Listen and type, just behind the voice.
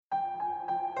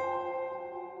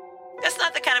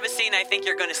not the kind of a scene I think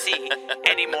you're going to see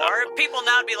anymore. People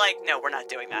now would be like, no, we're not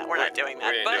doing that. We're not doing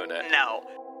that. We ain't doing that. No.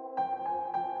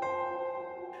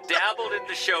 Dabbled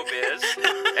into showbiz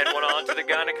and went on to the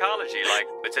gynecology. Like,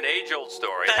 it's an age-old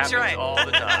story. That's Happens right. all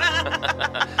the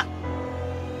time.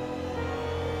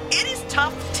 It is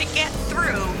tough to get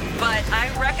through, but I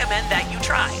recommend that you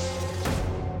try.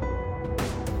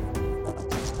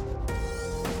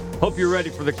 Hope you're ready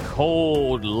for the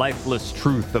cold, lifeless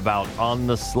truth about On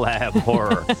the Slab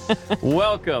horror.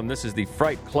 Welcome. This is the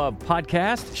Fright Club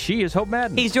podcast. She is Hope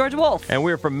Madden. He's George Wolf. And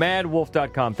we're from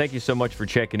madwolf.com. Thank you so much for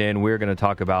checking in. We're going to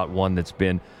talk about one this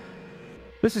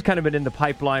has kind of been in the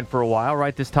pipeline for a while,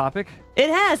 right, this topic? It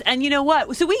has. And you know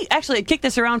what? So we actually kicked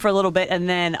this around for a little bit, and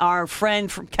then our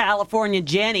friend from California,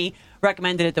 Jenny,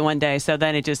 recommended it the one day. So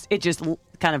then it just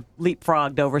kind of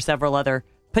leapfrogged over several other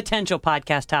potential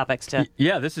podcast topics to.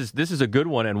 Yeah, this is a good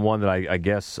one, and one that I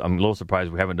guess I'm a little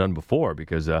surprised we haven't done before,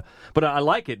 because but I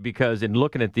like it because in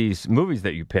looking at these movies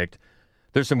that you picked,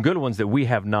 there's some good ones that we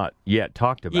have not yet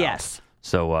talked about. Yes.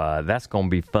 So that's going to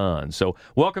be fun. So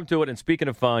welcome to it. And speaking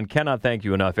of fun, cannot thank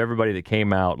you enough. Everybody that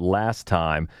came out last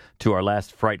time to our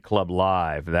last Fright Club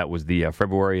Live. That was the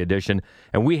February edition.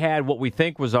 And we had what we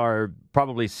think was our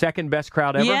probably second best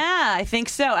crowd ever. Yeah, I think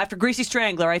so. After Greasy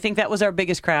Strangler, I think that was our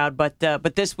biggest crowd. But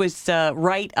this was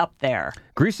right up there.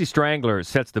 Greasy Strangler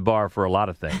sets the bar for a lot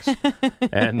of things.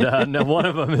 And one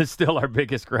of them is still our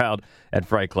biggest crowd at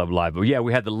Fright Club Live. But yeah,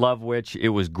 we had the Love Witch. It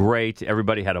was great.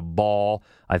 Everybody had a ball.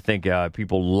 I think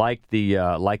people liked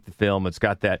the film. It's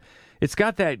got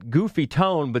that goofy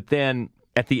tone, but then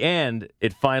at the end,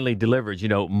 it finally delivers,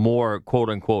 more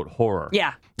quote-unquote horror.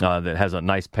 Yeah. That has a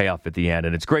nice payoff at the end.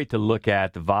 And it's great to look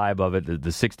at. The vibe of it, the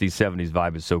 60s, 70s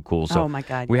vibe is so cool. So oh, my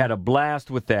God. We had a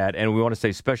blast with that. And we want to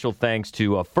say special thanks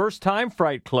to a first-time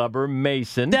Fright Clubber,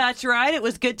 Mason. That's right. It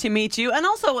was good to meet you. And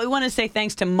also, we want to say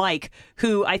thanks to Mike,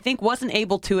 who I think wasn't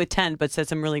able to attend, but said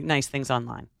some really nice things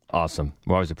online. Awesome.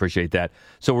 We always appreciate that.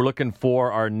 So we're looking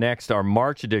for our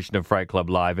March edition of Fright Club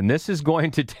Live, and this is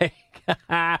going to take...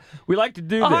 we like to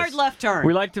do this. A hard left turn.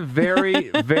 We like to vary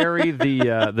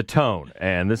the tone,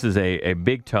 and this is a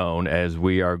big tone as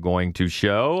we are going to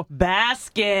show...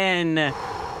 Baskin.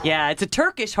 Yeah, it's a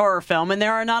Turkish horror film, and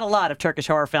there are not a lot of Turkish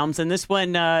horror films, and this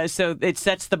one, so it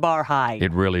sets the bar high.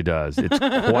 It really does. It's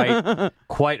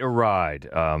quite a ride,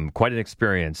 quite an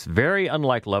experience. Very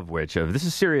unlike Love Witch. This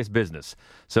is serious business.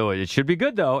 So it should be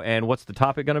good, though. And what's the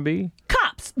topic going to be?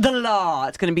 Cops. The law.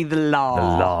 It's going to be the law. The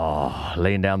law.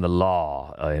 Laying down the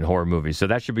law in horror movies. So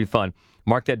that should be fun.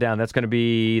 Mark that down. That's going to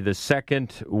be the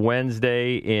second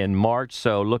Wednesday in March.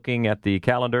 So looking at the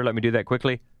calendar, let me do that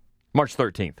quickly. March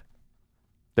 13th.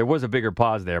 There was a bigger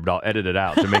pause there, but I'll edit it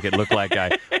out to make it look like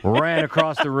I ran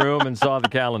across the room and saw the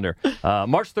calendar.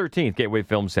 March 13th, Gateway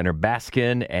Film Center,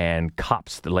 Baskin and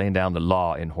Cops, laying down the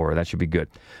law in horror. That should be good.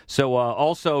 So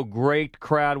also, great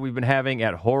crowd we've been having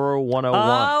at Horror 101.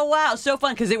 Oh, wow. So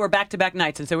fun, because they were back-to-back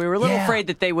nights, and so we were a little afraid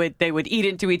that they would eat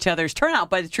into each other's turnout,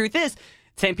 but the truth is,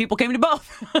 same people came to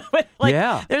both.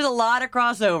 There's a lot of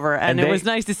crossover, and it was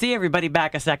nice to see everybody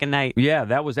back a second night. Yeah,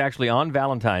 that was actually on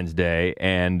Valentine's Day,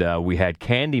 and we had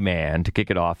Candyman to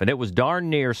kick it off, and it was darn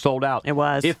near sold out. It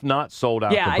was, if not sold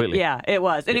out completely. Yeah, it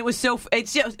was, and it was so.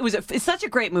 It's such a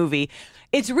great movie.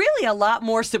 It's really a lot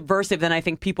more subversive than I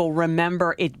think people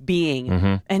remember it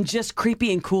being, and just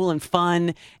creepy and cool and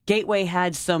fun. Gateway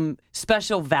had some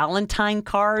special Valentine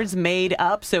cards made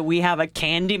up, so we have a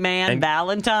Candyman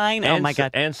Valentine. Oh my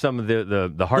God! And some of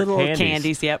the heart little candies.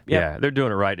 Candies. Yep. Yeah, they're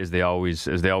doing it right as they always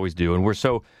do, and we're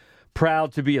so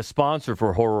proud to be a sponsor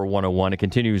for Horror 101. It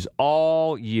continues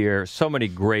all year. So many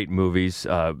great movies.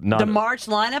 The March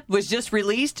lineup was just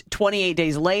released 28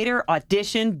 days later.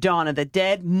 Audition, Dawn of the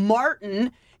Dead,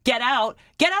 Martin, Get Out.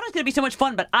 Get Out is going to be so much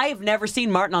fun, but I have never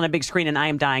seen Martin on a big screen, and I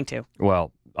am dying to.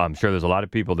 Well, I'm sure there's a lot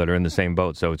of people that are in the same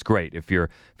boat, so it's great. If you're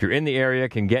in the area,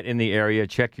 can get in the area,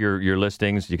 check your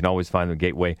listings. You can always find them at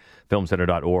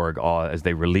gatewayfilmcenter.org as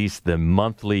they release the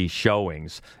monthly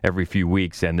showings every few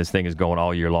weeks, and this thing is going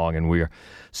all year long, and we are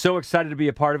so excited to be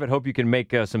a part of it. Hope you can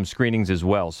make some screenings as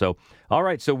well. So, all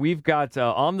right, so we've got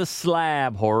On the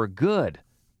Slab horror. Good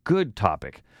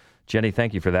topic. Jenny,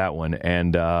 thank you for that one.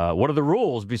 And what are the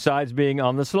rules besides being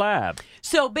on the slab?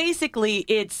 So basically,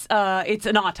 it's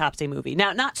an autopsy movie.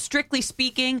 Now, not strictly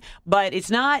speaking, but it's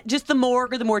not just the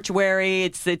morgue or the mortuary.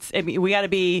 We got to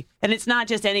be, and it's not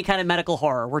just any kind of medical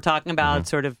horror. We're talking about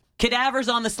sort of Cadavers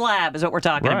on the slab is what we're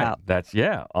talking Right. about. That's,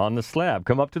 on the slab.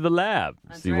 Come up to the lab.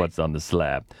 See right. what's on the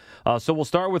slab. So we'll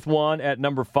start with one at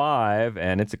number 5,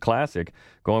 and it's a classic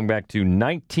going back to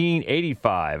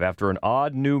 1985. After an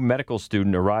odd new medical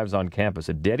student arrives on campus,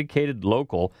 a dedicated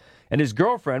local and his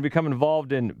girlfriend become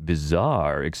involved in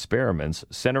bizarre experiments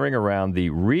centering around the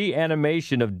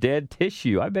reanimation of dead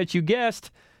tissue. I bet you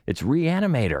guessed. It's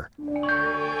Reanimator.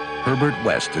 Herbert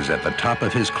West is at the top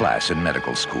of his class in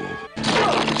medical school.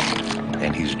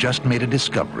 And he's just made a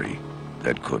discovery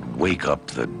that could wake up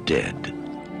the dead.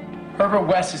 Herbert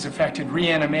West has effected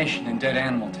reanimation in dead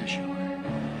animal tissue.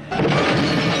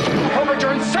 Herbert,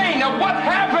 you're insane! Now what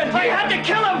happened? I had to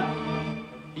kill him!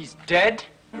 He's dead?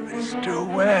 Mr.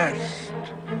 West.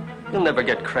 You'll never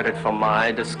get credit for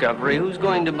my discovery. Who's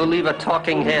going to believe a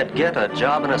talking head? Get a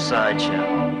job in a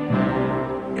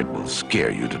sideshow. It will scare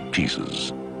you to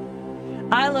pieces.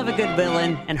 I love a good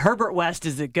villain, and Herbert West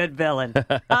is a good villain.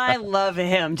 I love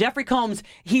him. Jeffrey Combs,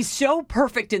 he's so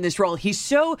perfect in this role. He's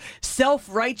so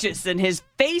self-righteous, and his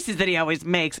faces that he always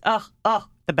makes.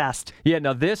 The best. Yeah,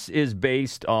 now this is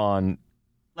based on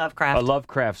Lovecraft. a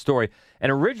Lovecraft story.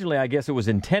 And originally, I guess it was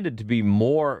intended to be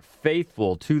more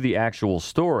faithful to the actual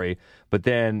story, but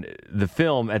then the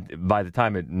film, by the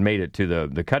time it made it to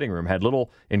the cutting room, had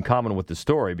little in common with the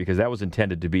story because that was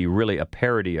intended to be really a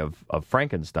parody of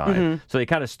Frankenstein. Mm-hmm. So they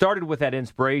kind of started with that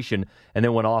inspiration and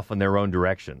then went off in their own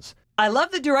directions. I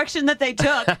love the direction that they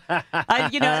took.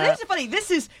 That's funny.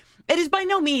 It is by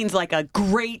no means like a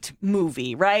great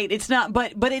movie, right? It's not,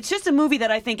 but it's just a movie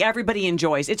that I think everybody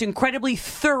enjoys. It's incredibly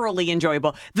thoroughly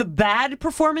enjoyable. The bad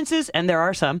performances, and there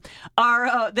are some,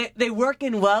 are they work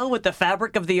in well with the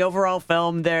fabric of the overall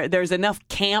film. There's enough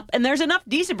camp, and there's enough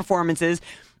decent performances,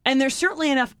 and there's certainly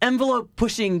enough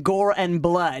envelope-pushing gore and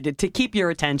blood to keep your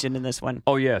attention in this one.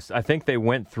 Oh, yes. I think they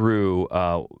went through,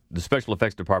 the special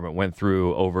effects department went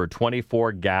through over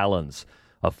 24 gallons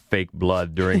of fake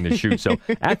blood during the shoot. So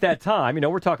at that time,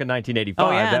 we're talking 1985,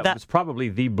 Oh, yeah, that was probably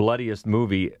the bloodiest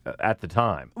movie at the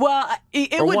time. Well,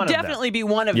 it Or would one of definitely be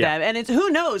one of Yeah. them. And it's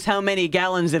who knows how many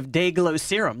gallons of Dayglow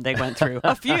serum they went through.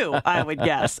 A few, I would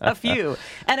guess. A few.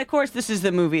 And, of course, this is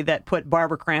the movie that put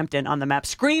Barbara Crampton on the map.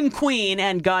 Scream Queen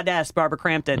and Goddess Barbara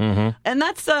Crampton. Mm-hmm. And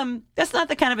that's not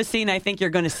the kind of a scene I think you're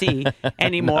going to see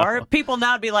anymore. No. People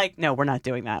now would be like, no, we're not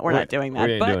doing that. We're not doing that.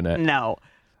 We ain't But doing that. no.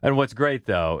 And what's great,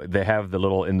 though, they have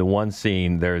in the one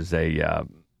scene, there's a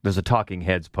Talking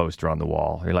Heads poster on the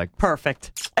wall. You're like,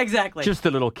 Perfect. Exactly. just a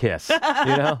little kiss,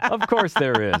 Of course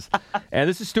there is. And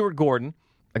this is Stuart Gordon,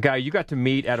 a guy you got to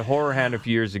meet at Horror Hound a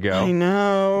few years ago. I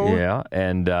know. Yeah,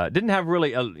 and didn't have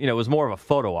really, it was more of a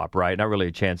photo op, right? Not really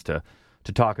a chance to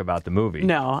talk about the movie.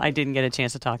 No, I didn't get a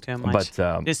chance to talk to him much.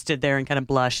 But, just stood there and kind of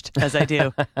blushed, as I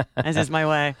do, as is my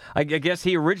way. I guess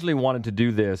he originally wanted to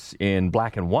do this in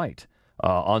black and white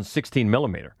on 16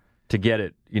 millimeter to get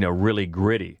it, really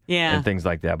gritty and things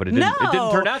like that. But it didn't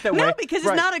turn out that way. No, because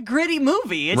it's not a gritty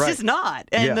movie. It's just not.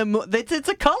 And it's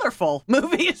a colorful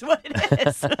movie is what it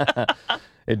is.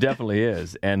 It definitely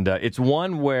is. And it's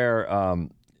one where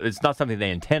it's not something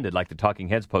they intended, like the Talking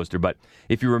Heads poster, but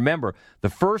if you remember, the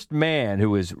first man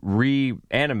who is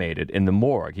reanimated in the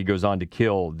morgue, he goes on to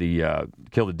kill the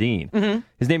dean. Mm-hmm.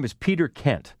 His name is Peter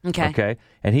Kent. Okay.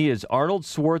 And he is Arnold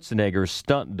Schwarzenegger's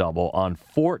stunt double on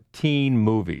 14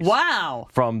 movies. Wow.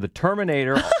 From The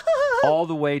Terminator all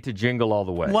the way to Jingle All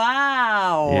the Way.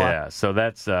 Wow. Yeah, so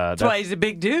that's why he's a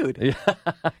big dude.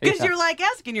 Because you're like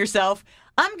asking yourself,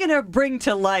 I'm going to bring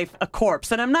to life a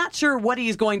corpse, and I'm not sure what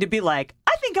he's going to be like.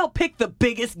 I think I'll pick the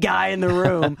biggest guy in the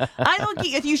room. I don't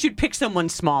think if you should pick someone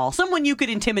small, someone you could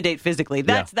intimidate physically.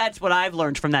 That's what I've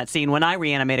learned from that scene when I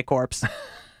reanimate a corpse.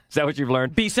 Is that what you've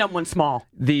learned? Be someone small.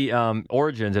 The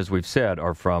origins, as we've said,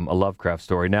 are from a Lovecraft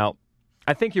story. Now,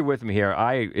 I think you're with me here.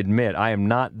 I admit I am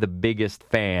not the biggest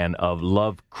fan of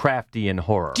Lovecraftian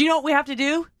horror. Do you know what we have to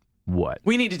do? What?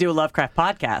 We need to do a Lovecraft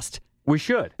podcast. We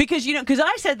should. Because,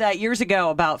 I said that years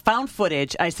ago about found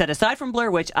footage. I said, aside from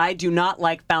Blair Witch, I do not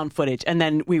like found footage. And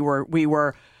then we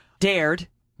were dared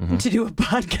to do a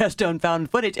podcast on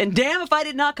found footage. And damn if I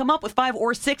did not come up with 5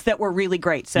 or 6 that were really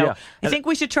great. So I think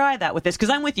we should try that with this, because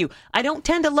I'm with you. I don't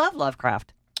tend to love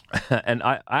Lovecraft. And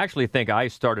I actually think I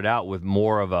started out with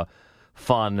more of a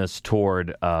fondness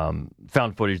toward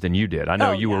found footage than you did. I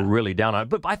know you were really down on it.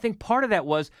 But I think part of that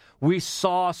was we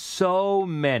saw so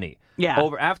many Yeah.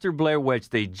 Over after Blair Witch,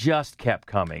 they just kept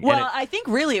coming. Well, I think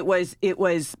really it was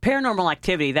Paranormal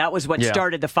Activity. That was what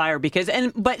started the fire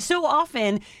but so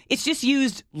often it's just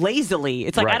used lazily.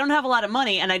 It's like I don't have a lot of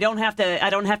money and I don't have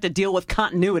to deal with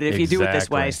continuity if you do it this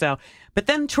way. So, but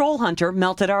then Troll Hunter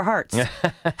melted our hearts,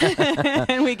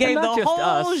 and we gave the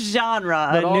whole genre.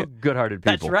 But all good-hearted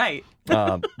people. That's right.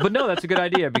 But no, that's a good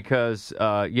idea because,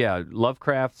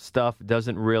 Lovecraft stuff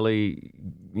doesn't really,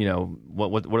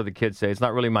 what do the kids say? It's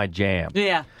not really my jam.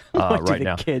 Yeah. What do right the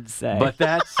now. kids say? But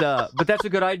that's a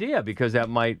good idea because that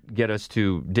might get us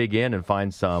to dig in and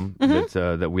find some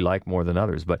that we like more than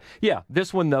others. But yeah,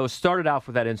 this one though started off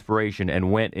with that inspiration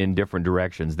and went in different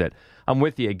directions. That I'm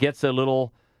with you. It gets a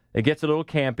little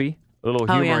campy, a little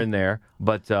humor in there,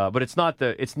 but it's not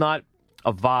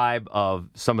a vibe of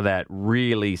some of that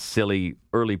really silly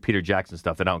early Peter Jackson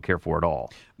stuff that I don't care for at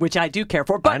all. Which I do care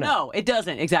for, but no, it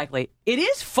doesn't, exactly. It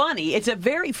is funny. It's a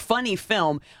very funny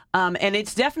film, and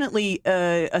it's definitely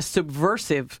a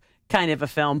subversive kind of a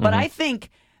film. But I think,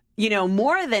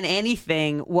 more than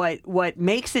anything, what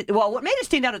made it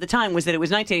stand out at the time was that it was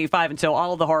 1985, and so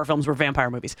all of the horror films were vampire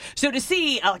movies. So to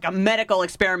see like a medical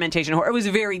experimentation horror, it was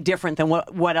very different than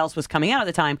what else was coming out at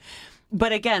the time.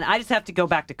 But again, I just have to go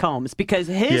back to Combs because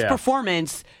his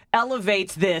performance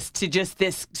elevates this to just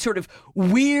this sort of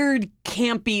weird,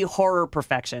 campy horror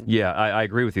perfection. Yeah, I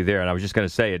agree with you there. And I was just going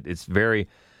to say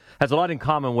has a lot in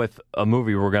common with a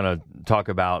movie we're going to talk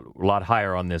about a lot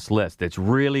higher on this list. It's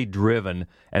really driven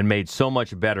and made so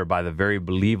much better by the very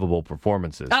believable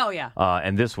performances. Oh, yeah.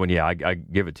 And this one, I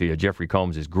give it to you. Jeffrey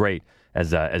Combs is great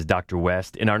as Dr.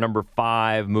 West. In our number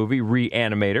 5 movie,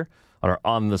 Reanimator, on our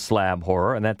On the Slab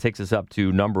horror, and that takes us up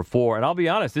to number 4. And I'll be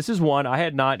honest, this is one I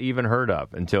had not even heard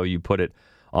of until you put it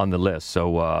on the list.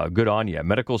 So good on you.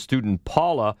 Medical student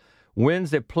Paula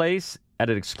wins a place at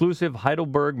an exclusive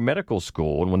Heidelberg medical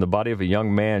school, and when the body of a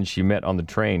young man she met on the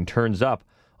train turns up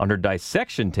on her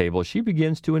dissection table, she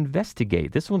begins to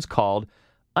investigate. This one's called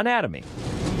Anatomy.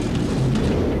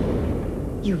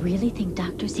 You really think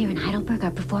doctors here in Heidelberg are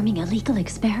performing illegal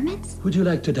experiments? Would you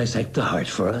like to dissect the heart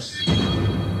for us?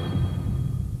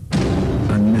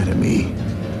 Anatomy.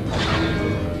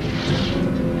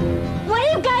 What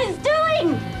are you guys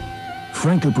doing?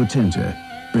 Franke Potente,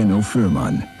 Benno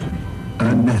Furman.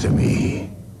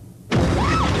 Anatomy.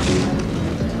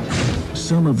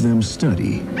 Some of them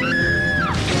study.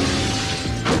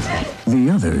 The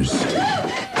others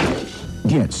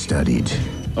get studied.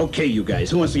 Okay, you guys,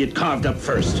 who wants to get carved up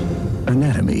first?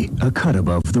 Anatomy, a cut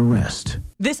above the rest.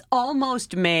 This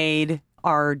almost made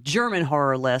our German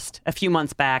horror list a few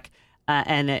months back,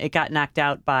 and it got knocked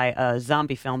out by a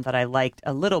zombie film that I liked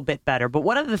a little bit better. But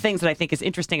one of the things that I think is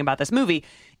interesting about this movie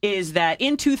is that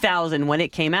in 2000, when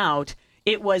it came out,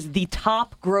 it was the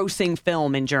top grossing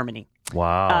film in Germany.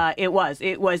 Wow. It was.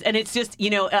 And it's just,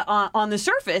 on the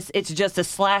surface, it's just a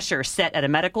slasher set at a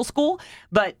medical school.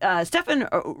 But Stefan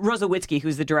Rozowitzki,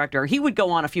 who's the director, he would go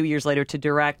on a few years later to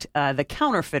direct The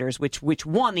Counterfeiters, which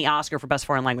won the Oscar for Best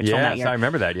Foreign Language film that year. Yes, I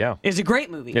remember that, yeah. It's a great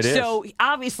movie. It is. So,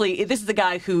 obviously, this is the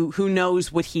guy who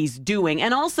knows what he's doing.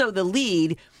 And also the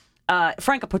lead,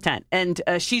 Franke Potente, and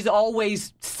she's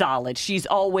always solid. She's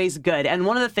always good. And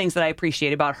one of the things that I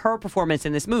appreciate about her performance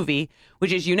in this movie,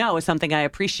 which, as you know, is something I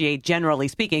appreciate generally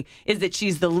speaking, is that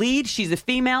she's the lead, she's a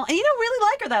female, and you don't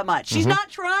really like her that much. She's not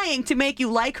trying to make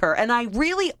you like her, and I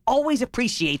really always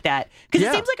appreciate that because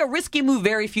it seems like a risky move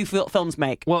very few films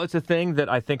make. Well, it's a thing that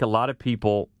I think a lot of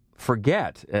people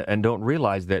forget and don't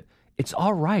realize that it's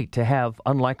all right to have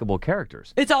unlikable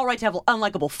characters. It's all right to have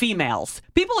unlikable females.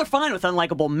 People are fine with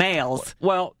unlikable males.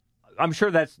 Well, I'm sure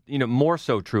that's more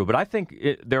so true, but I think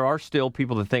there are still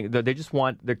people that think that they just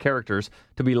want their characters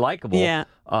to be likable. Yeah.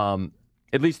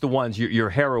 At least the ones, your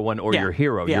heroine or your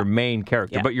hero, your main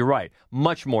character. Yeah. But you're right,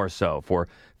 much more so for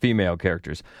female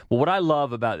characters. But what I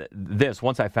love about this,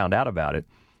 once I found out about it,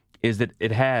 is that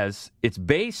it's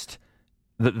based...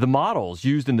 The models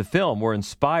used in the film were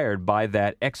inspired by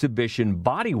that exhibition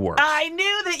Body Works. I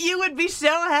knew that you would be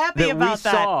so happy about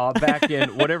that. That we saw back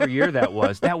in whatever year that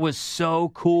was. That was so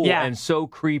cool and so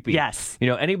creepy. Yes.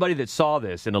 Anybody that saw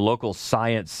this in a local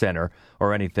science center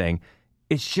or anything,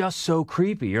 it's just so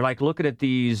creepy. You're like looking at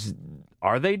these.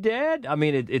 Are they dead? I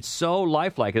mean, it's so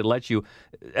lifelike. It lets you,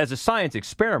 as a science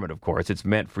experiment, of course, it's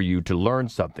meant for you to learn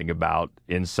something about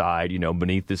inside,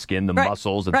 beneath the skin, the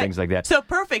muscles and things like that. So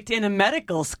perfect in a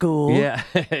medical school. Yeah,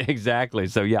 exactly.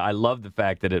 So, I love the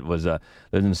fact that it was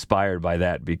inspired by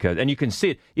that and you can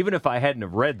see it. Even if I hadn't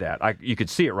have read that, you could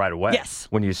see it right away. Yes.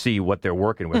 When you see what they're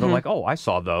working with. I'm like, oh, I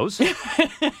saw those.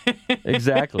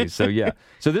 Exactly. So,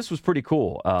 So this was pretty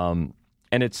cool. And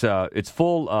it's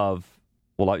full of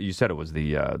Well, you said it was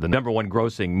the number one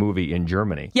grossing movie in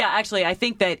Germany. Yeah, actually, I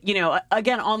think that,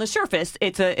 again, on the surface,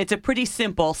 it's a pretty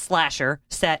simple slasher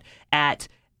set at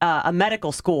a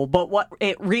medical school. But what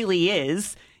it really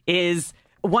is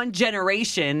one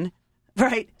generation,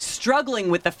 right, struggling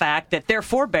with the fact that their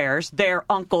forebears, their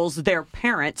uncles, their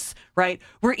parents, right,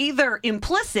 were either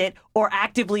implicit or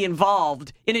actively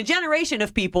involved in a generation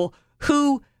of people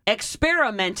who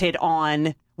experimented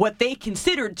on what they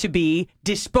considered to be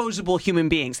disposable human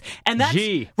beings. And that's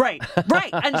right.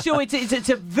 And so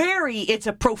it's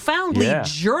a profoundly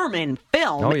German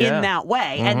film in that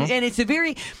way. And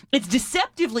it's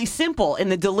deceptively simple in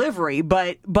the delivery,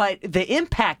 but the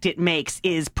impact it makes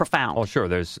is profound. Oh, sure.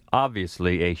 There's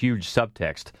obviously a huge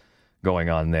subtext going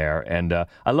on there. And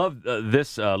I love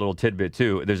this little tidbit,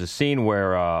 too. There's a scene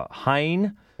where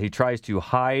Hein, he tries to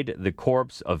hide the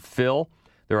corpse of Phil.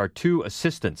 There are two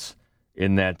assistants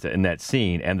in that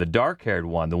scene, and the dark-haired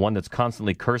one, the one that's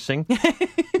constantly cursing,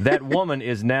 that woman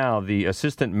is now the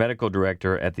assistant medical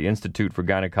director at the Institute for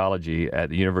Gynecology at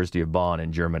the University of Bonn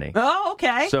in Germany. Oh,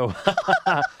 okay. So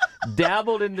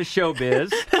dabbled into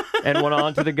showbiz and went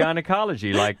on to the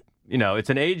gynecology. Like, it's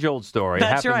an age-old story.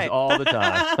 That's it happens right. all the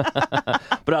time.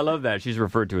 But I love that. She's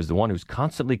referred to as the one who's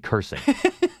constantly cursing.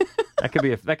 That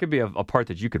could be a part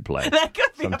that you could play. That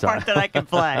could be sometime. a part that I could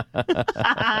play.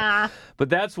 But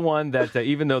that's one that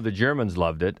even though the Germans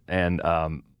loved it and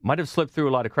might have slipped through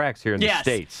a lot of cracks here in the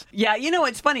States. Yeah,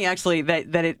 it's funny actually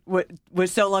that it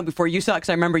was so long before you saw it, because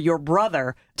I remember your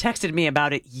brother texted me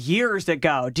about it years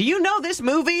ago. Do you know this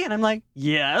movie? And I'm like,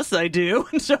 yes, I do.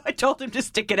 And so I told him to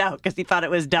stick it out because he thought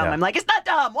it was dumb. Yeah. I'm like, it's not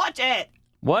dumb. Watch it.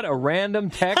 What a random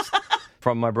text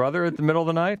from my brother at the middle of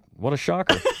the night. What a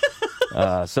shocker.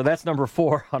 So that's number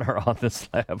 4 on our On the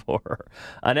Slab horror.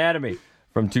 Anatomy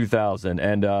from 2000.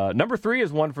 And number 3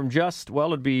 is one from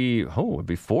it'd be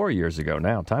 4 years ago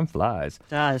now. Time flies. It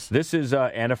does. This is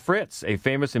Anna Fritz, a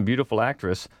famous and beautiful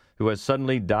actress who has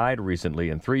suddenly died recently,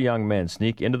 and 3 young men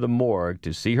sneak into the morgue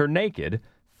to see her naked,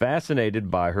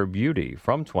 fascinated by her beauty.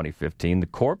 From 2015, The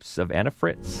Corpse of Anna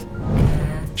Fritz.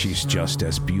 She's just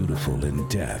as beautiful in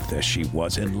death as she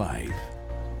was in life.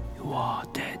 You are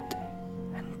dead.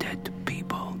 Dead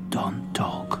people don't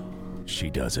talk.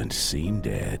 She doesn't seem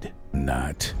dead.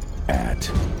 Not at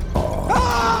all.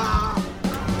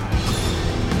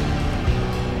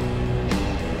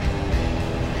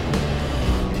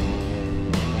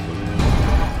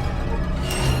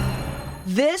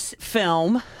 This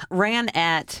film ran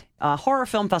at a horror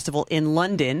film festival in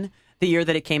London the year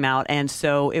that it came out, and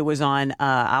so it was on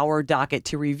our docket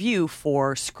to review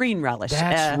for Screen Relish.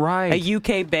 That's right. A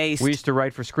UK-based... We used to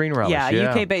write for Screen Relish. Yeah, a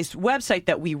UK-based website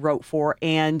that we wrote for,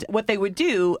 and what they would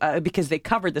do, because they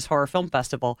covered this horror film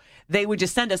festival, they would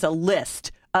just send us a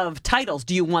list of titles.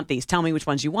 Do you want these? Tell me which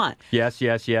ones you want. Yes,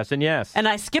 and yes. And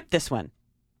I skipped this one.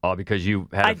 Oh, because you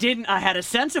had... I had a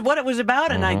sense of what it was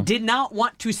about, and I did not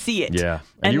want to see it. Yeah,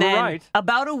 and you then, were right.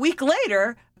 About a week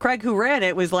later, Craig, who ran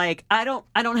it, was like, I don't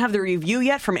have the review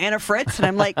yet from Anna Fritz, and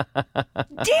I'm like,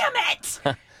 damn it!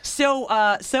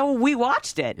 So we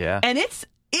watched it, and it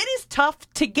is tough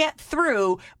to get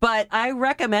through, but I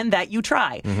recommend that you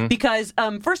try because,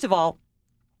 first of all,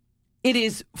 it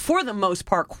is, for the most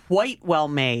part, quite well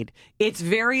made. It's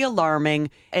very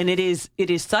alarming, and it is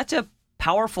such a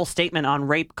powerful statement on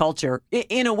rape culture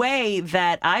in a way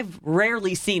that I've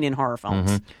rarely seen in horror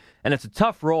films. And it's a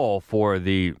tough role for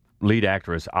the lead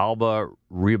actress, Alba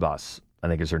Ribas, I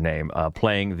think is her name,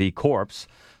 playing the corpse,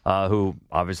 who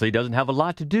obviously doesn't have a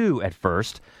lot to do at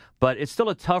first, but it's still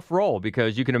a tough role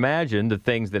because you can imagine the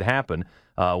things that happen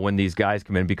when these guys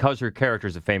come in, because her character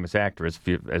is a famous actress,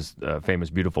 as a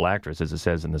famous, beautiful actress, as it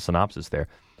says in the synopsis there,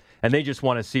 and they just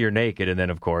want to see her naked, and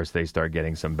then, of course, they start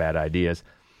getting some bad ideas.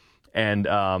 And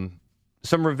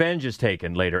some revenge is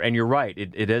taken later. And you're right.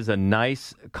 It is a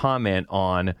nice comment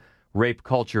on rape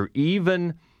culture.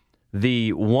 Even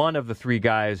the one of the 3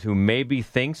 guys who maybe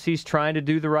thinks he's trying to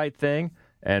do the right thing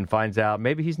and finds out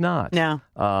maybe he's not. No.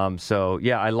 So,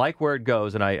 I like where it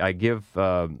goes. And I give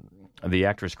the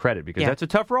actress credit because that's a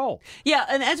tough role. Yeah.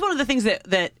 And that's one of the things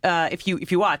that if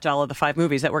you watch all of the 5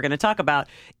 movies that we're going to talk about,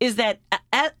 is that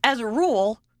as a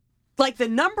rule, like the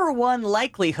number one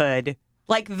likelihood,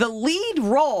 like the lead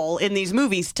role in these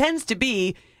movies tends to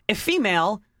be a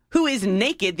female who is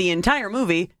naked the entire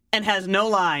movie and has no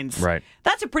lines. Right.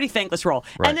 That's a pretty thankless role.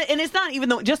 Right. And it's not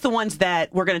even just the ones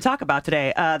that we're going to talk about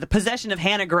today. The Possession of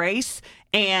Hannah Grace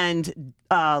and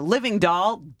Living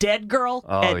Doll, Dead Girl.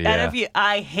 Oh, yeah.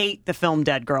 I hate the film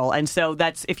Dead Girl. And so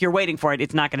that's, if you're waiting for it,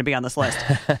 it's not going to be on this list.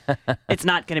 It's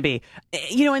not going to be.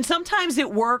 And sometimes it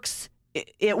works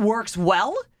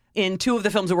well. In two of the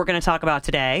films that we're going to talk about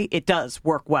today, it does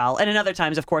work well. And in other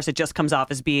times, of course, it just comes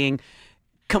off as being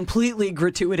completely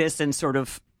gratuitous and sort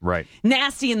of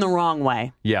nasty in the wrong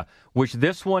way. Yeah, which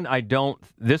this one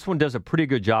This one does a pretty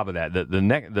good job of that.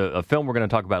 The film we're going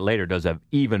to talk about later does an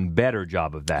even better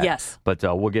job of that. Yes, but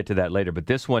we'll get to that later. But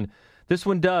this one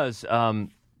does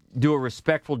do a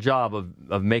respectful job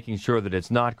of making sure that it's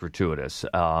not gratuitous.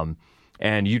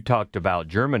 And you talked about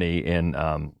Germany in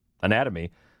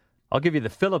Anatomy. I'll give you the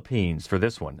Philippines for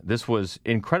this one. This was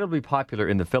incredibly popular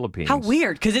in the Philippines. How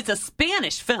weird, because it's a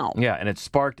Spanish film. Yeah, and it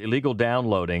sparked illegal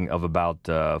downloading of about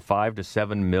 5 to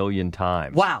 7 million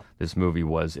times. Wow. This movie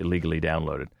was illegally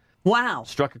downloaded. Wow.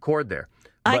 Struck a chord there.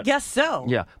 I guess so.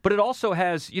 Yeah, but it also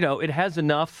has, it has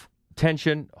enough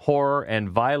tension, horror, and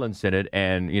violence in it,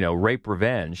 and, rape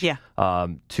revenge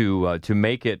to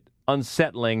make it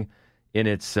unsettling in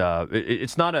its...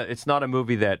 it's not a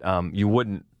movie that you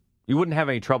wouldn't have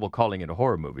any trouble calling it a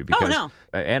horror movie because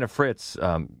Anna Fritz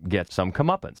gets some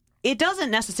comeuppance. It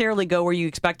doesn't necessarily go where you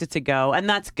expect it to go, and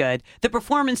that's good. The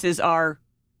performances are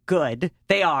good.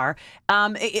 They are.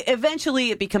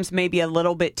 Eventually, it becomes maybe a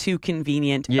little bit too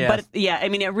convenient. Yes. But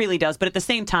it really does. But at the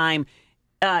same time,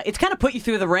 it's kind of put you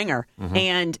through the ringer,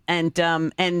 and in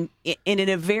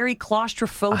a very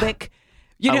claustrophobic.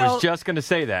 I was just going to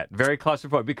say that. Very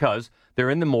claustrophobic because they're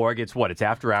in the morgue. It's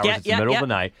after hours. It's the middle of the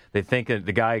night. They think the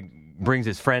guy brings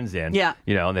his friends in,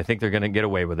 and they think they're going to get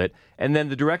away with it. And then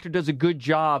the director does a good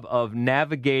job of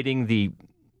navigating the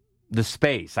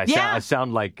space. I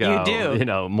sound like you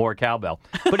do. More cowbell,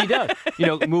 but he does.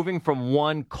 Moving from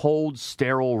one cold,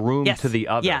 sterile room to the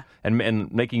other,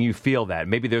 and making you feel that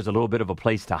maybe there's a little bit of a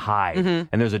place to hide,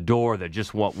 and there's a door that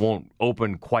just won't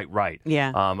open quite right.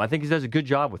 Yeah, I think he does a good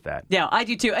job with that. Yeah, I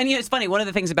do too. And it's funny. One of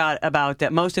the things about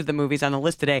most of the movies on the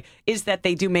list today is that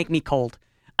they do make me cold.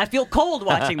 I feel cold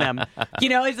watching them.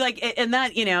 It's like, and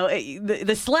that,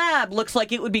 the slab looks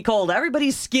like it would be cold.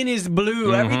 Everybody's skin is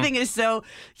blue. Everything is so,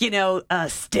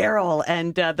 sterile.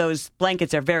 And those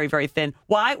blankets are very, very thin.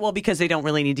 Why? Well, because they don't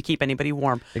really need to keep anybody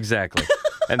warm. Exactly.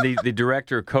 And the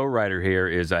director, co-writer here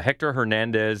is Hector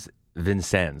Hernandez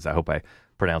Vincenz. I hope I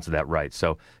pronounced that right.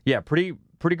 So, yeah, pretty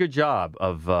good job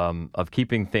of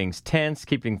keeping things tense,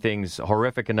 keeping things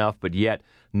horrific enough, but yet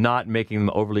not making them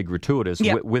overly gratuitous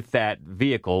with that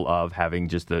vehicle of having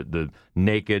just the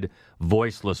naked,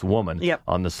 voiceless woman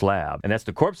on the slab. And that's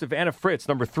The Corpse of Anna Fritz,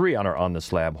 number 3 on our On the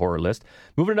Slab horror list.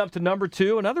 Moving it up to number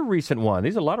 2, another recent one.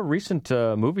 These are a lot of recent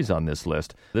movies on this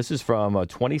list. This is from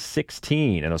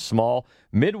 2016. In a small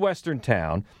Midwestern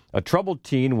town, a troubled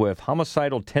teen with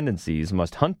homicidal tendencies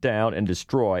must hunt down and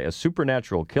destroy a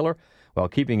supernatural killer while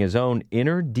keeping his own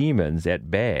inner demons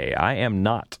at bay. I am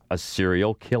not a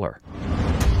serial killer.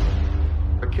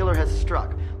 A killer has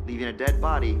struck, leaving a dead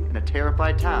body in a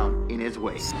terrified town in his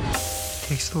wake.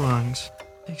 Takes the lungs,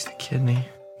 takes the kidney.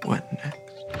 What next?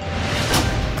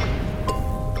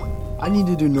 I need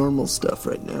to do normal stuff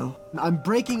right now. I'm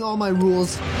breaking all my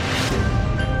rules.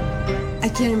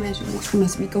 I can't imagine what you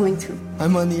must be going through.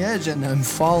 I'm on the edge and I'm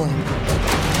falling.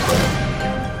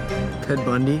 Ted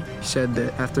Bundy said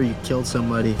that after you killed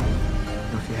somebody,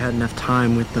 if you had enough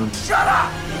time with them... Shut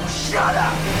up! Shut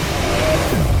up!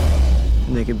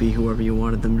 They could be whoever you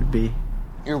wanted them to be.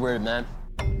 You're weird, man.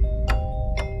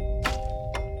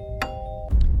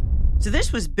 So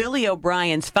this was Billy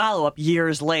O'Brien's follow-up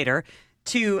years later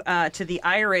to the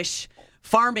Irish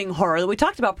farming horror that we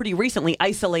talked about pretty recently,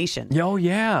 Isolation. Oh,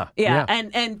 yeah. Yeah.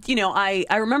 And I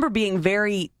remember being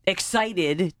very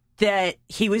excited that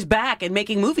he was back and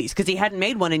making movies because he hadn't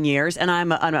made one in years, and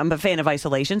I'm a fan of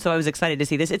Isolation, so I was excited to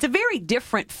see this. It's a very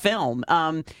different film.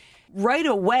 Right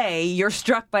away, you're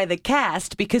struck by the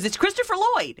cast because it's Christopher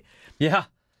Lloyd. Yeah.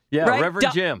 Yeah, right?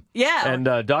 Reverend Jim. Yeah. And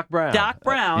Doc Brown. Doc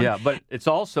Brown. Yeah, but it's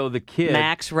also the kid.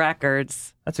 Max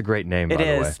Records. That's a great name, by the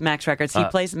way. It is, Max Records. He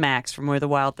plays Max from Where the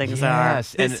Wild Things Are.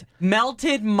 Yes. This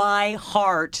melted my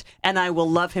heart, and I will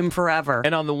love him forever.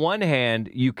 And on the one hand,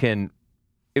 you can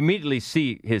immediately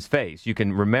see his face. You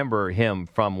can remember him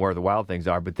from Where the Wild Things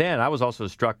Are. But then I was also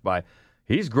struck by...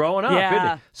 He's growing up,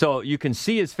 isn't he? So you can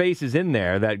see his face is in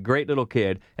there, that great little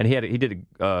kid, and he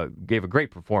gave a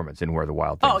great performance in Where the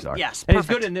Wild Things Are. Oh, yes, and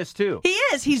perfect. He's good in this, too. He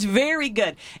is. He's very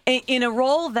good. In a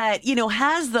role that,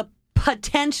 has the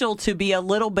potential to be a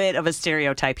little bit of a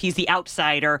stereotype. He's the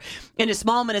outsider in a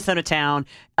small Minnesota town.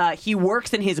 He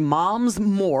works in his mom's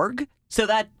morgue. So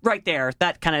that right there,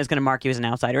 that kind of is going to mark you as an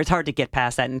outsider. It's hard to get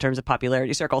past that in terms of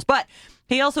popularity circles. But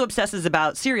he also obsesses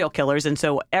about serial killers, and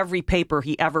so every paper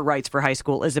he ever writes for high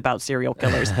school is about serial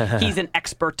killers. He's an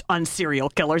expert on serial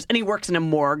killers, and he works in a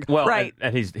morgue. Well, right.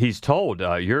 and he's told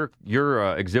you're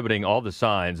exhibiting all the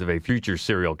signs of a future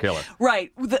serial killer.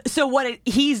 Right. So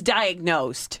he's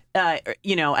diagnosed,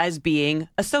 as being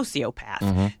a sociopath.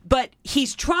 Mm-hmm. But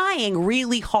he's trying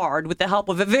really hard with the help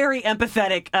of a very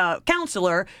empathetic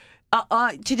counselor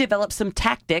to develop some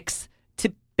tactics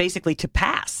to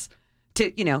pass.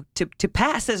 To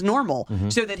pass as normal,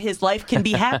 so that his life can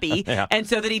be happy, and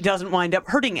so that he doesn't wind up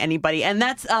hurting anybody. And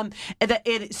that's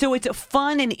so it's a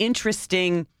fun and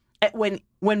interesting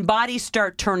when bodies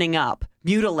start turning up,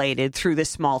 mutilated through this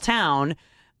small town.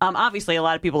 Obviously, a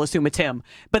lot of people assume it's him,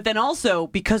 but then also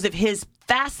because of his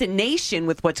fascination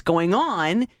with what's going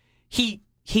on, he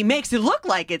makes it look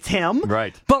like it's him.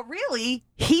 Right. But really,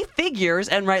 he figures,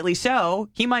 and rightly so,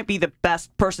 he might be the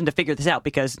best person to figure this out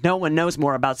because no one knows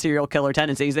more about serial killer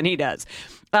tendencies than he does.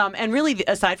 And really,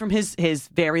 aside from his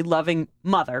very loving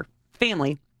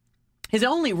family, his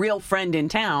only real friend in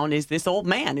town is this old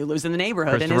man who lives in the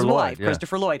neighborhood and his wife,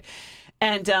 Christopher Lloyd.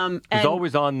 And he's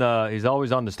always on the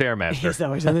Stairmaster. He's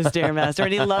always on the Stairmaster,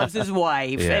 and he loves his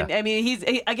wife. Yeah. And I mean,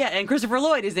 and Christopher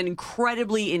Lloyd is an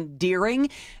incredibly endearing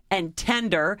and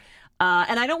tender.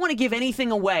 And I don't want to give anything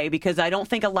away because I don't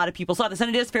think a lot of people saw this,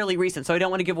 and it is fairly recent, so I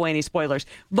don't want to give away any spoilers.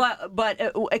 But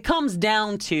it comes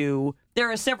down to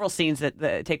there are several scenes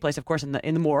that take place, of course, in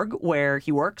the morgue where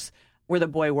he works, where the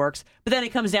boy works. But then it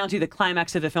comes down to the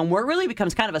climax of the film, where it really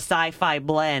becomes kind of a sci-fi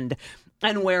blend.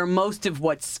 And where most of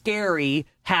what's scary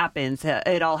happens,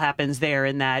 it all happens there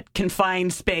in that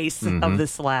confined space of the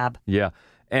slab. Yeah.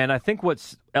 And I think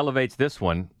what elevates this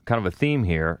one, kind of a theme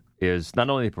here, is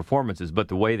not only the performances, but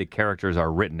the way the characters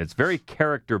are written. It's very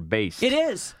character-based. It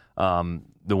is.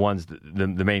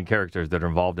 The main characters that are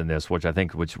involved in this, which I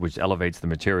think which elevates the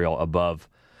material above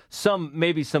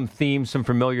maybe some themes, some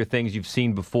familiar things you've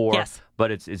seen before. Yes.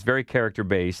 But it's very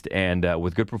character-based and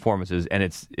with good performances. And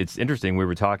it's interesting, we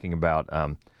were talking about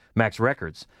Max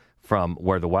Records from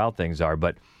Where the Wild Things Are.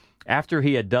 But after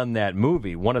he had done that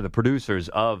movie, one of the producers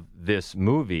of this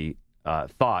movie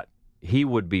thought he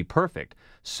would be perfect.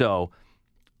 So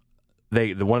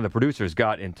one of the producers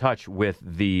got in touch with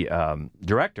the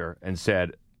director and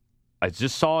said, I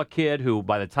just saw a kid who,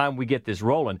 by the time we get this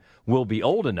rolling, will be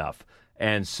old enough.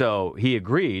 And so the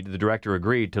director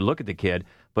agreed to look at the kid,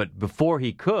 but before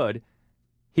he could,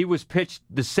 he was pitched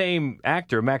the same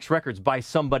actor, Max Records, by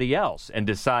somebody else and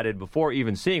decided before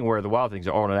even seeing Where the Wild Things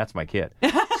Are, oh, no, that's my kid.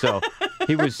 So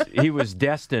he was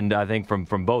destined, I think,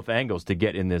 from both angles to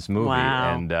get in this movie.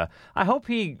 Wow. And I hope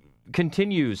he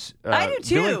continues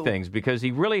doing things because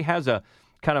he really has a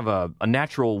kind of a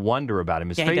natural wonder about him.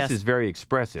 His face is very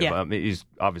expressive. Yeah. He's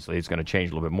going to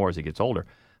change a little bit more as he gets older.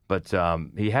 But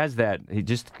he has that. He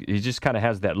just kind of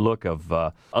has that look of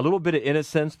a little bit of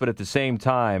innocence, but at the same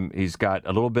time, he's got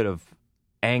a little bit of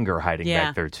anger hiding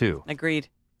back there too. Agreed.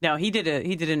 No, he did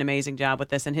an amazing job with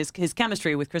this, and his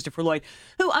chemistry with Christopher Lloyd,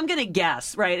 who I'm going to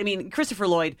guess, right? I mean, Christopher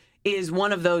Lloyd is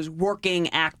one of those working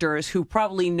actors who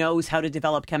probably knows how to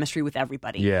develop chemistry with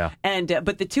everybody. Yeah. And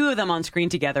but the two of them on screen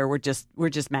together were just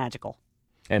magical.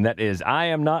 And that is I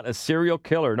Am Not a Serial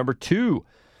Killer, number 2.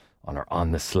 On our On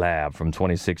the Slab from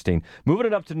 2016. Moving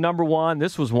it up to number 1.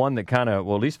 This was one that kind of,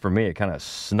 well, at least for me, it kind of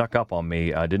snuck up on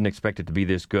me. I didn't expect it to be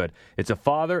this good. It's a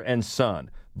father and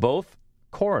son, both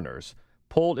coroners,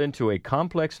 pulled into a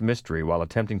complex mystery while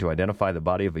attempting to identify the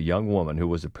body of a young woman who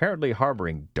was apparently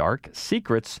harboring dark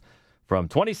secrets. From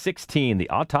 2016,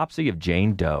 The Autopsy of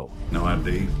Jane Doe. No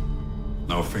ID,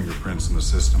 no fingerprints in the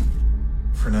system.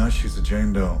 For now, she's a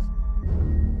Jane Doe.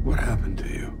 What happened to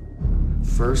you?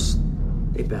 First,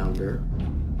 they bound her,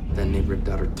 then they ripped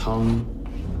out her tongue,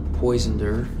 poisoned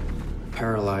her,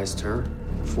 paralyzed her,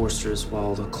 forced her to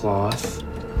swallow the cloth.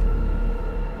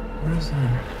 What is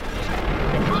that?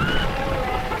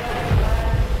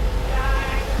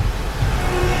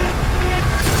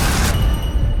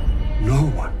 No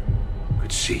one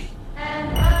could see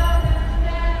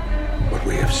what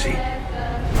we have seen.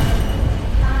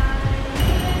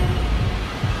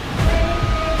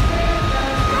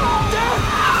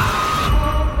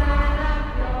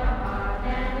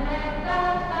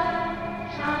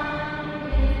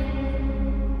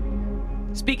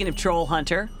 Speaking of Troll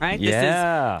Hunter, right?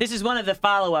 Yeah. This is one of the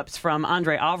follow-ups from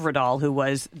Andre Avradal, who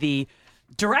was the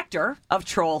director of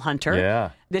Troll Hunter.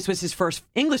 Yeah. This was his first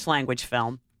English language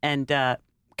film, and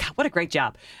God, what a great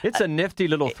job. It's a nifty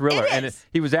little thriller. And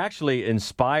he was actually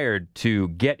inspired to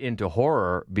get into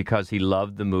horror because he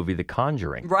loved the movie The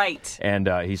Conjuring. Right. And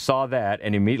he saw that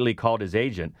and immediately called his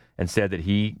agent and said that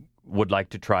he would like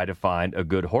to try to find a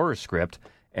good horror script.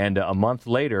 And a month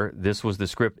later, this was the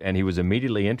script, and he was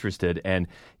immediately interested. And,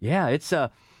 yeah, it's I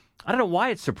don't know why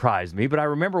it surprised me, but I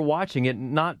remember watching it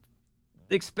not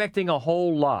expecting a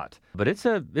whole lot. But it's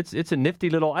a nifty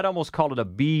little, I'd almost call it a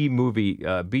B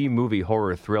movie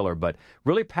horror thriller, but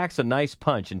really packs a nice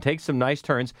punch and takes some nice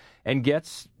turns and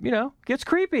gets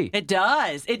creepy. It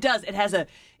does. It does. It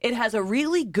has a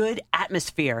really good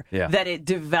atmosphere that it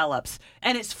develops.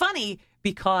 And it's funny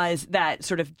because that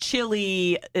sort of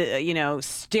chilly,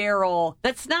 sterile,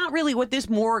 that's not really what this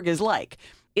morgue is like.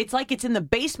 It's like it's in the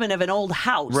basement of an old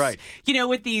house. Right.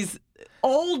 With these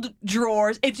old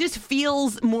drawers. It just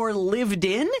feels more lived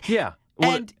in. Yeah.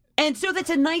 Well, and so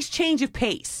that's a nice change of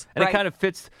pace. And it kind of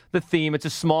fits the theme. It's a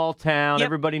small town. Yep.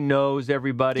 Everybody knows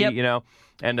everybody,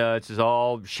 And it's just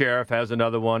all, sheriff has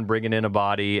another one bringing in a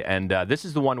body. And this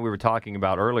is the one we were talking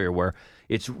about earlier where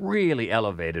it's really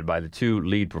elevated by the two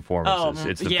lead performances.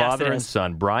 It's the father and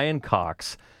son, Brian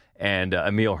Cox and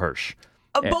Emile Hirsch.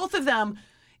 Both of them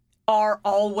are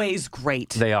always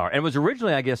great. They are. And it was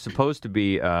originally, I guess, supposed to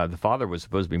be, the father was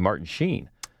supposed to be Martin Sheen,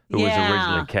 who was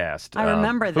originally cast. I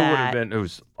remember that.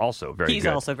 Who's also very good. He's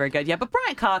also very good, yeah. But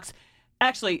Brian Cox,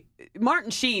 actually,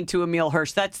 Martin Sheen to Emile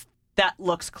Hirsch, that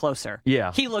looks closer.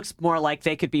 Yeah. He looks more like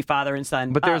they could be father and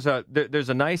son. But there's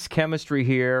a nice chemistry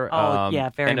here. Very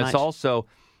much. And it's also,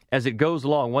 as it goes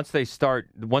along, once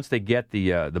they get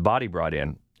the body brought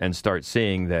in and start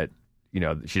seeing that,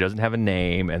 she doesn't have a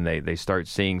name, and they start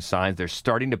seeing signs, they're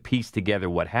starting to piece together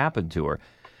what happened to her.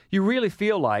 You really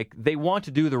feel like they want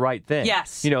to do the right thing.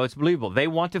 Yes. It's believable. They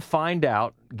want to find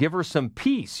out, give her some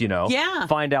peace, Yeah.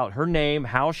 Find out her name,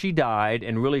 how she died,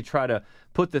 and really try to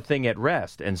put the thing at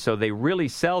rest. And so they really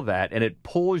sell that, and it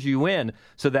pulls you in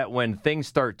so that when things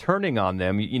start turning on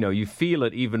them, you feel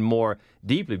it even more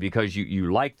deeply because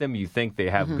you like them, you think they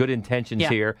have good intentions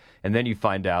here, and then you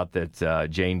find out that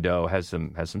Jane Doe has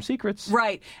some secrets.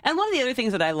 Right. And one of the other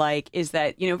things that I like is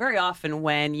that, very often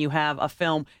when you have a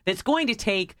film that's going to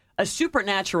take a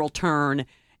supernatural turn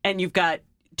and you've got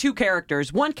two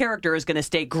characters, one character is going to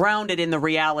stay grounded in the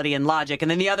reality and logic, and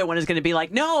then the other one is going to be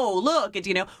like, no, look, it's,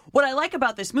 what I like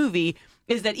about this movie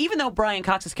is that even though Brian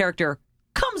Cox's character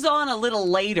comes on a little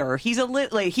later,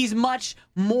 he's much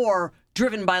more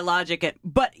driven by logic,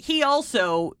 but he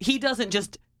doesn't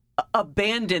just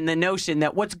abandon the notion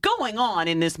that what's going on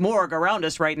in this morgue around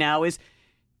us right now is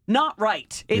not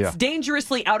right. It's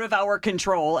dangerously out of our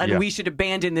control, and we should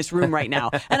abandon this room right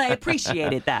now. And I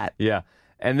appreciated that. Yeah.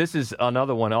 And this is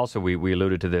another one also, we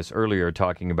alluded to this earlier,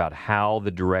 talking about how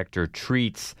the director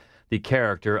treats the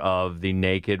character of the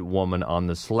naked woman on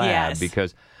the slab. Yes.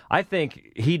 Because I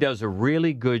think he does a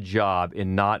really good job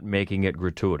in not making it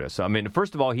gratuitous. I mean,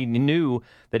 first of all, he knew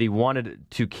that he wanted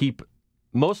to keep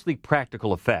mostly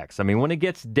practical effects. I mean, when it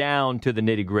gets down to the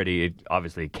nitty-gritty,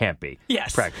 obviously it can't be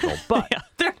practical. But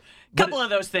a couple of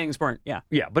those things weren't, Yeah,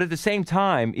 but at the same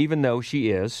time, even though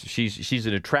she's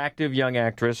an attractive young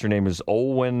actress. Her name is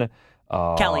Olwen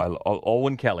Kelly.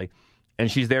 Olwen Kelly. And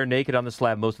she's there naked on the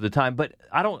slab most of the time. But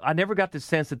I never got the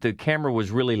sense that the camera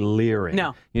was really leering.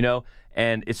 No.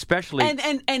 And especially...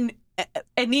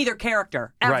 And neither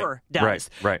character ever does.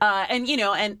 Right.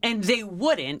 And they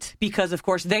wouldn't because, of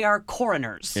course, they are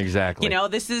coroners. Exactly.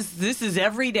 This is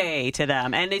every day to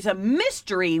them, and it's a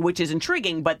mystery, which is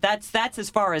intriguing. But that's as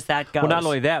far as that goes. Well, not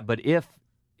only that, but if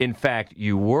in fact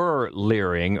you were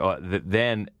leering,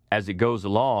 then as it goes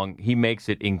along, he makes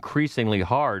it increasingly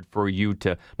hard for you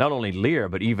to not only leer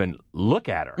but even look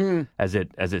at her as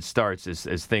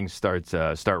things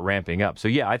start ramping up. So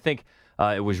yeah, I think.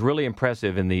 It was really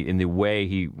impressive in the way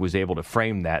he was able to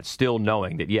frame that, still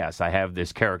knowing that, yes, I have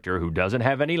this character who doesn't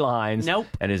have any lines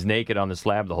and is naked on the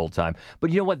slab the whole time.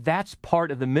 But you know what? That's part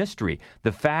of the mystery.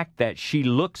 The fact that she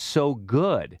looks so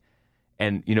good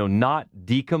and, not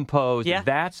decomposed,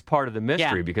 that's part of the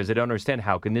mystery because they don't understand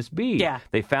how can this be. Yeah.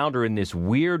 They found her in this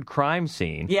weird crime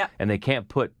scene and they can't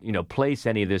place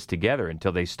any of this together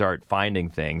until they start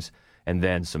finding things, and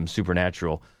then some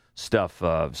supernatural stuff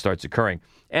starts occurring.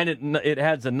 And it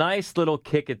has a nice little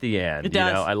kick at the end. It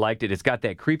does. I liked it. It's got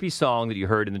that creepy song that you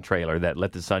heard in the trailer, that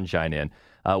Let the Sunshine In,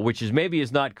 which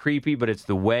is not creepy, but it's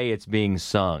the way it's being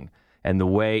sung and the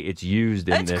way it's used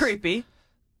in this. That's creepy.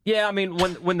 Yeah, I mean,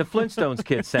 when the Flintstones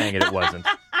kids sang it wasn't.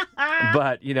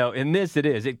 But, in this it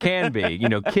is. It can be.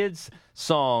 Kids'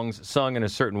 songs sung in a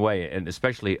certain way, and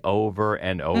especially over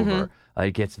and over,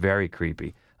 it gets very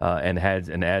creepy.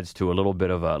 and adds to a little bit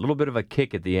of a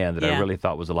kick at the end that I really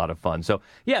thought was a lot of fun. So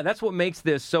yeah, that's what makes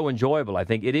this so enjoyable. I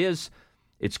think it's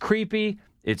creepy.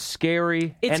 It's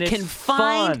scary. It's and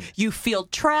confined. Fun. You feel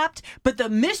trapped, but the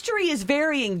mystery is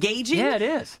very engaging. Yeah, it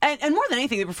is. And more than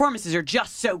anything, the performances are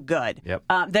just so good. Yep.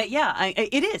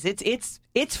 It is.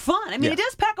 It's fun. I mean, it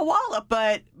does pack a wallop,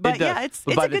 but yeah, it's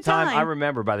a good time. I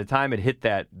remember by the time it hit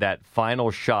that final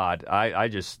shot, I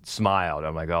just smiled.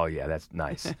 I'm like, oh yeah, that's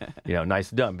nice. Nice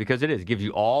done, because it is. It gives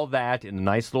you all that in a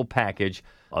nice little package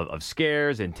of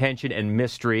scares and tension and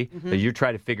mystery that you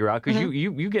try to figure out, because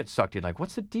you get sucked in, like,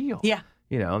 what's the deal? Yeah.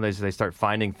 They start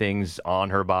finding things on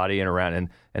her body and around,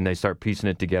 and they start piecing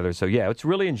it together. So, yeah, it's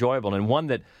really enjoyable, and one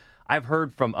that I've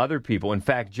heard from other people. In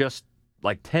fact, just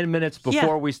like 10 minutes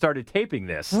before we started taping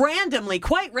this.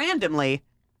 Quite randomly,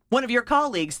 one of your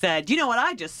colleagues said, you know what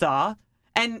I just saw?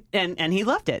 And he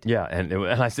loved it. Yeah, and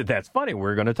I said, that's funny.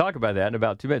 We're going to talk about that in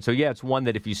about 2 minutes. So, yeah, it's one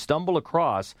that if you stumble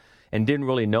across and didn't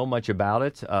really know much about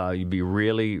it, you'd be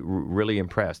really, really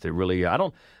impressed. It really, I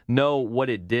don't know what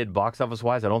it did box office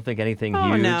wise. I don't think anything huge.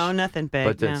 Oh, no, nothing big.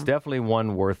 But it's definitely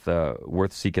one worth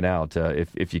seeking out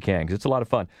if you can, because it's a lot of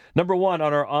fun. Number one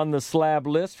on our On the Slab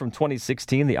list from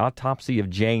 2016, The Autopsy of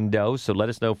Jane Doe. So let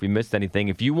us know if we missed anything.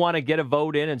 If you want to get a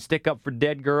vote in and stick up for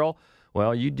Dead Girl,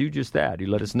 well, you do just that. You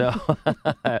let us know.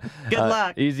 Good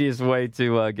luck. Easiest way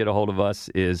to get a hold of us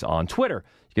is on Twitter.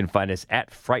 You can find us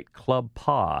at Fright Club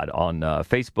Pod on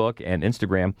Facebook and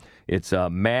Instagram. It's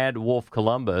Mad Wolf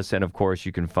Columbus. And, of course,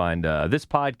 you can find this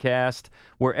podcast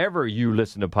wherever you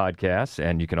listen to podcasts.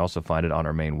 And you can also find it on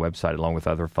our main website, along with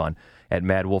other fun, at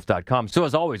madwolf.com. So,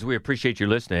 as always, we appreciate you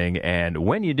listening. And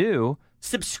when you do,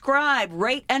 subscribe,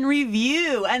 rate, and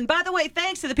review. And by the way,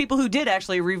 thanks to the people who did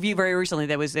actually review very recently.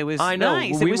 It was I know.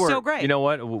 nice. It was so great. You know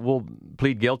what? We'll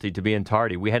plead guilty to being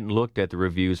tardy. We hadn't looked at the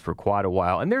reviews for quite a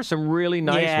while, and there's some really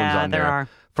nice ones on there are.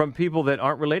 From people that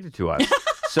aren't related to us.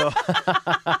 So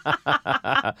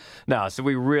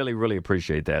we really, really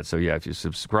appreciate that. So yeah, if you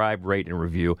subscribe, rate, and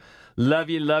review. Love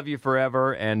you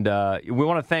forever. And we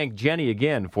want to thank Jenny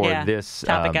again for this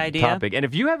topic idea. And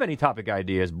if you have any topic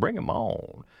ideas, bring them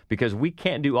on, because we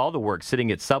can't do all the work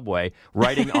sitting at Subway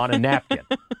writing on a napkin.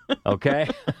 Okay?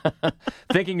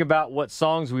 Thinking about what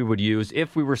songs we would use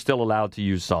if we were still allowed to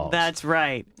use songs. That's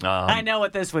right. I know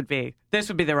what this would be. This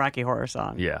would be the Rocky Horror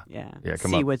song. Yeah.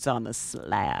 Come See what's on the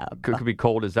slab. Could be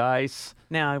Cold as Ice.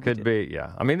 No, could be.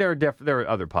 Yeah. I mean, there are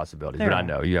other possibilities, but I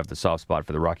know you have the soft spot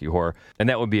for the Rocky Horror, and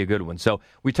that would be a good one. So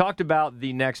we talked about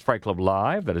the next Fright Club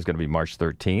Live. That is going to be March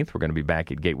 13th. We're going to be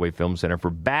back at Gateway Film Center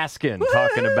for Baskin,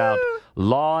 talking about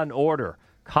Law and Order,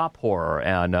 cop horror,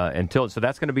 and so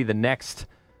that's going to be the next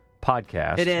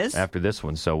podcast. It is. After this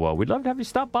one. So we'd love to have you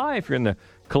stop by if you're in the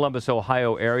Columbus,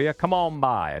 Ohio area. Come on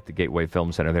by at the Gateway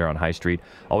Film Center there on High Street.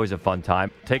 Always a fun time.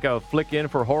 Take a flick in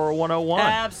for Horror 101.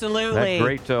 Absolutely. That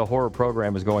great horror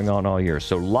program is going on all year.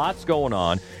 So lots going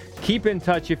on. Keep in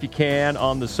touch if you can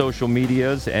on the social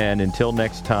medias. And until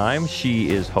next time, she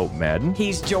is Hope Madden.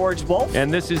 He's George Wolf.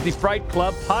 And this is the Fright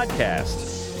Club Podcast.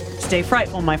 Stay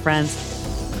frightful, my friends.